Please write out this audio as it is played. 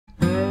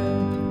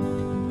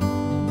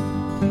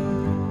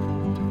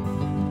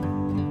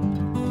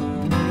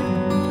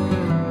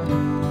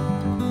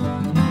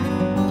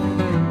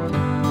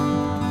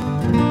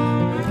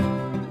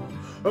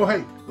Oh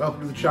hey,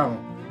 welcome to the channel.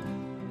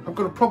 I've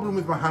got a problem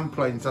with my hand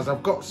planes, as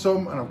I've got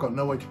some and I've got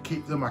nowhere to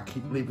keep them. I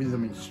keep leaving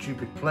them in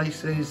stupid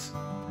places.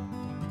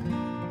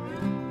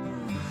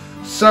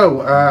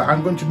 So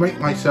I'm going to make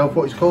myself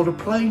what is called a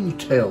plane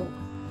till,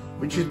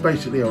 which is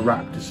basically a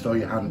rack to store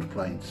your hand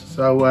planes.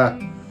 So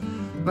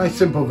nice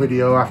simple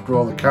video after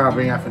all the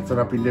carving efforts that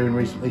I've been doing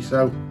recently.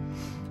 So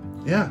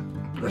yeah,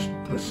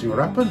 let's see what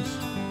happens.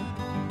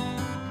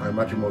 I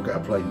imagine we'll get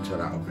a plane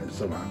till out of it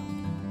somehow.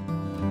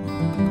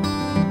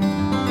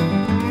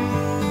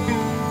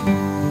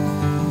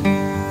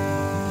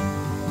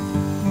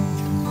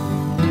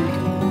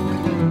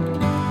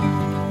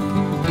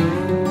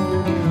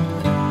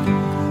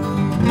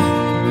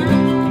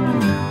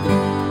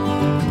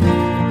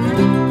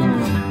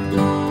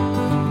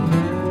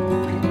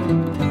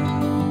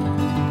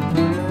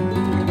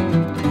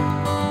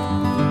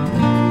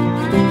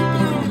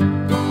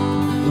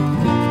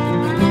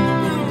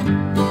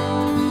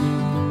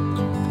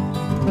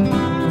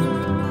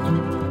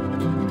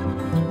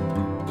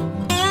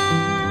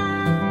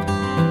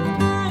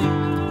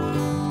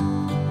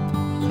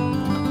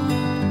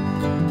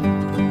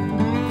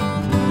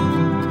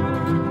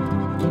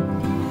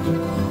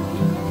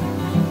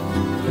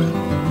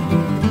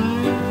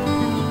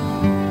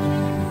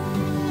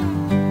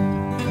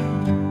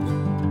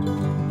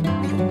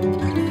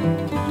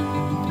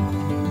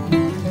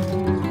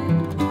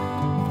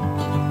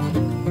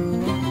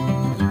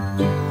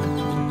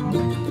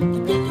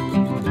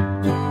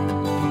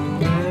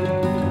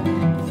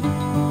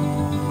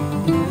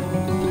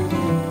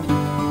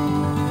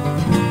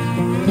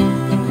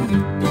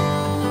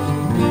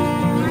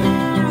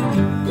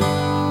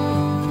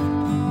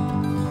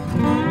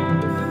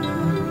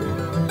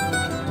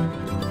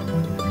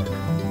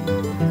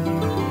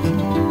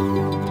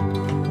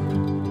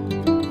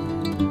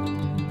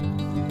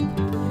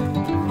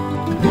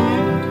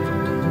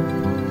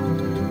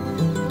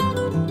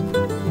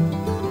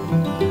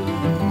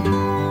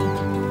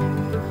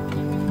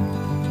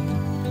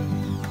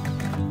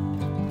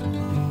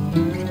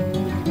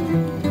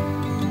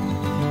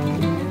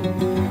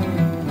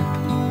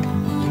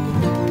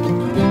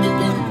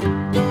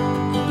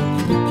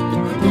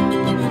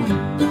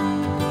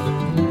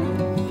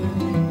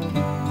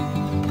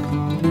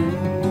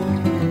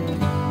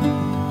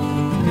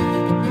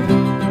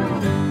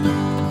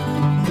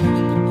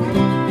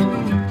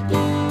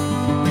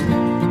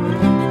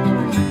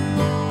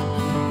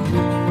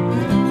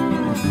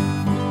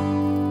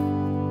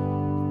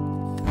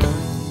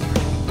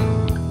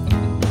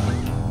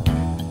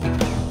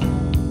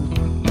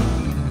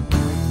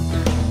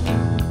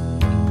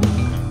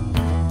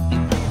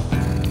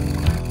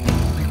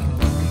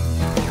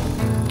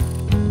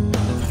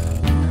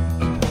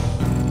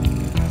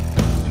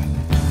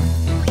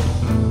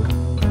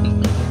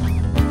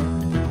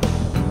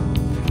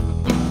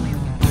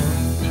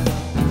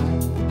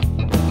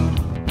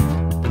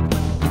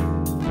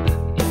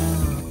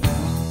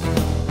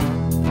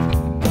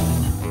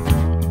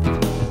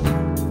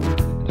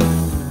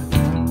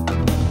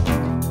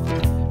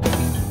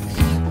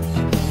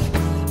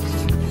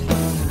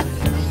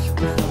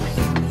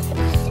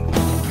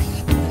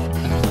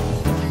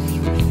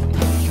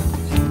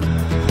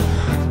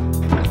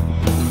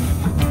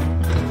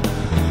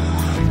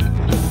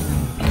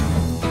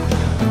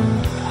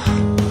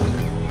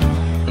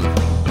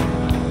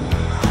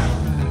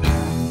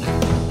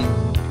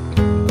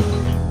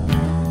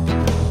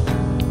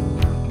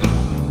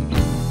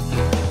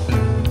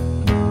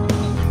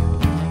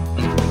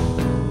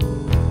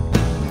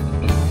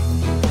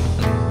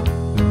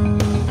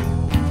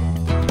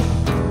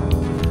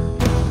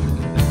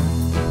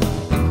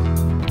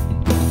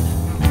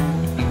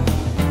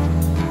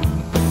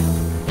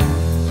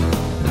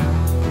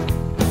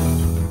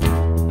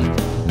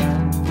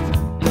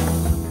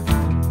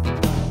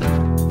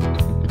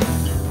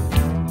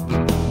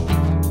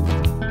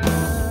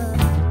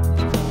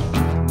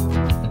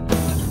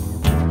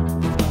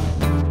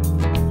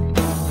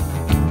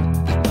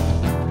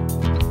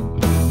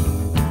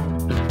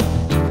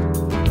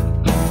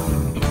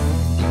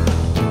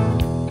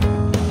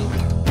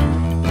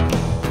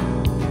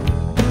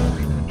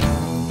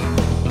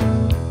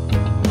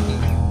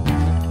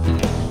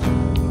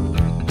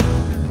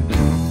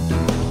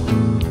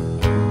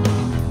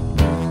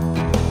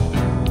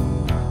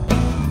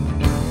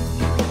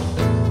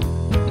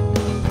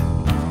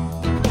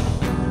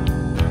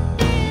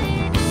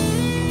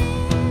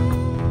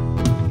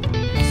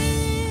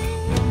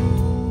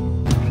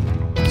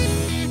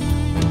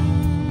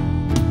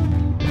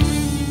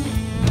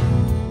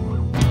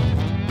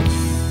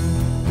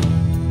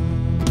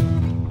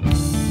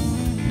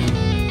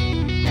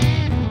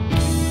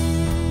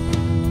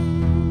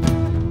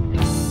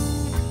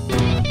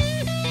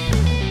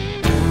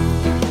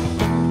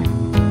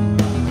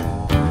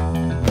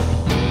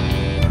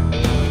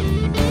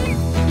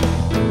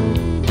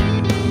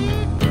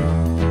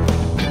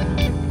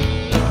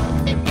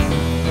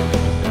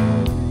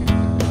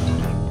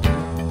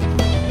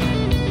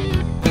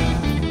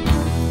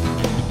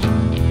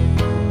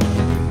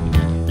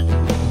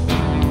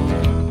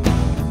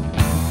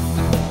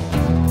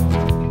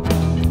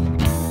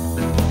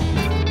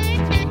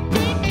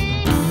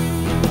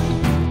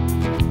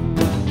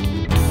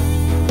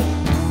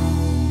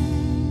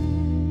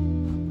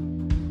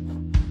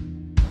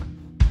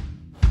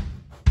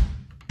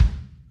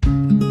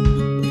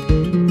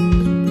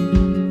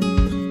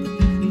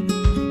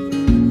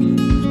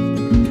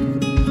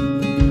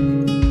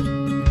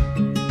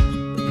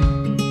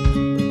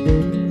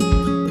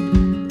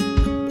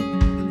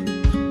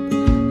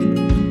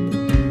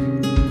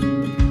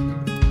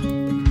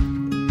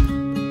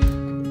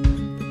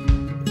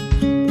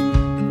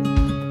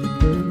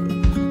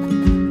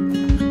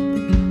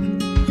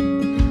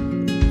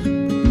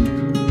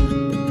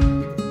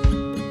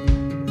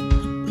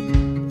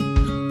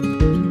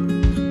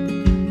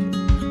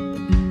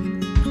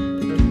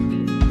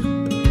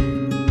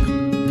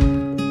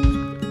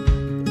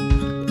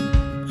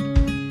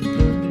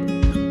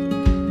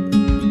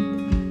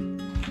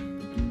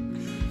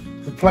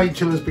 plane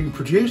till has been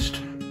produced.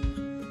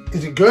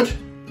 Is it good?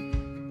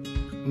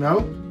 No.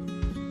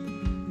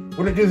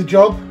 Will it do the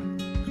job?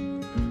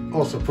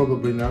 Also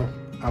probably no.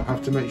 I'll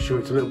have to make sure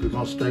it's a little bit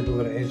more stable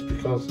than it is,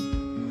 because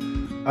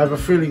I have a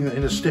feeling that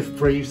in a stiff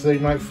breeze they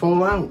might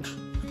fall out.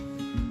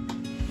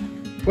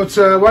 But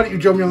why don't you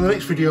join me on the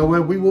next video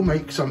where we will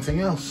make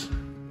something else.